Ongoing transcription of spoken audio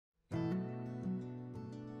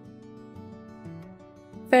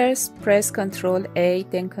First, press Ctrl A,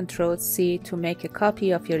 then Ctrl C to make a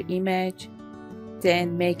copy of your image.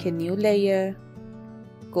 Then make a new layer.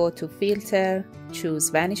 Go to Filter, choose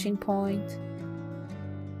Vanishing Point.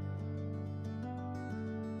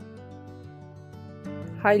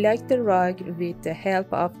 Highlight the rug with the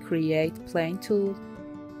help of Create Plane tool.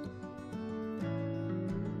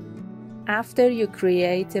 After you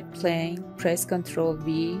create a plane, press Ctrl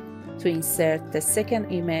V to insert the second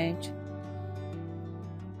image.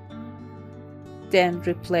 Then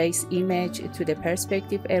replace image to the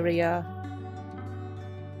perspective area.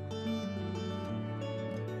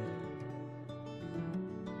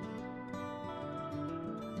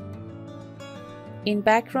 In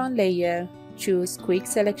background layer, choose Quick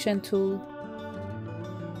Selection tool.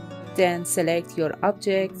 Then select your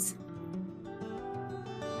objects.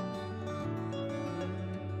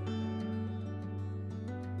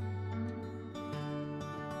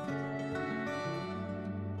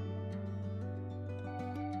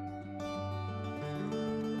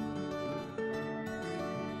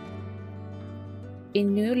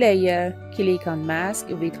 In New Layer, click on Mask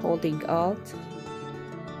with holding Alt.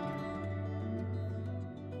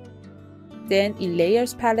 Then in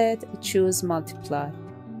Layers palette, choose Multiply.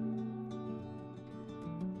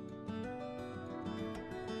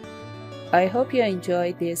 I hope you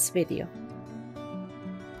enjoyed this video.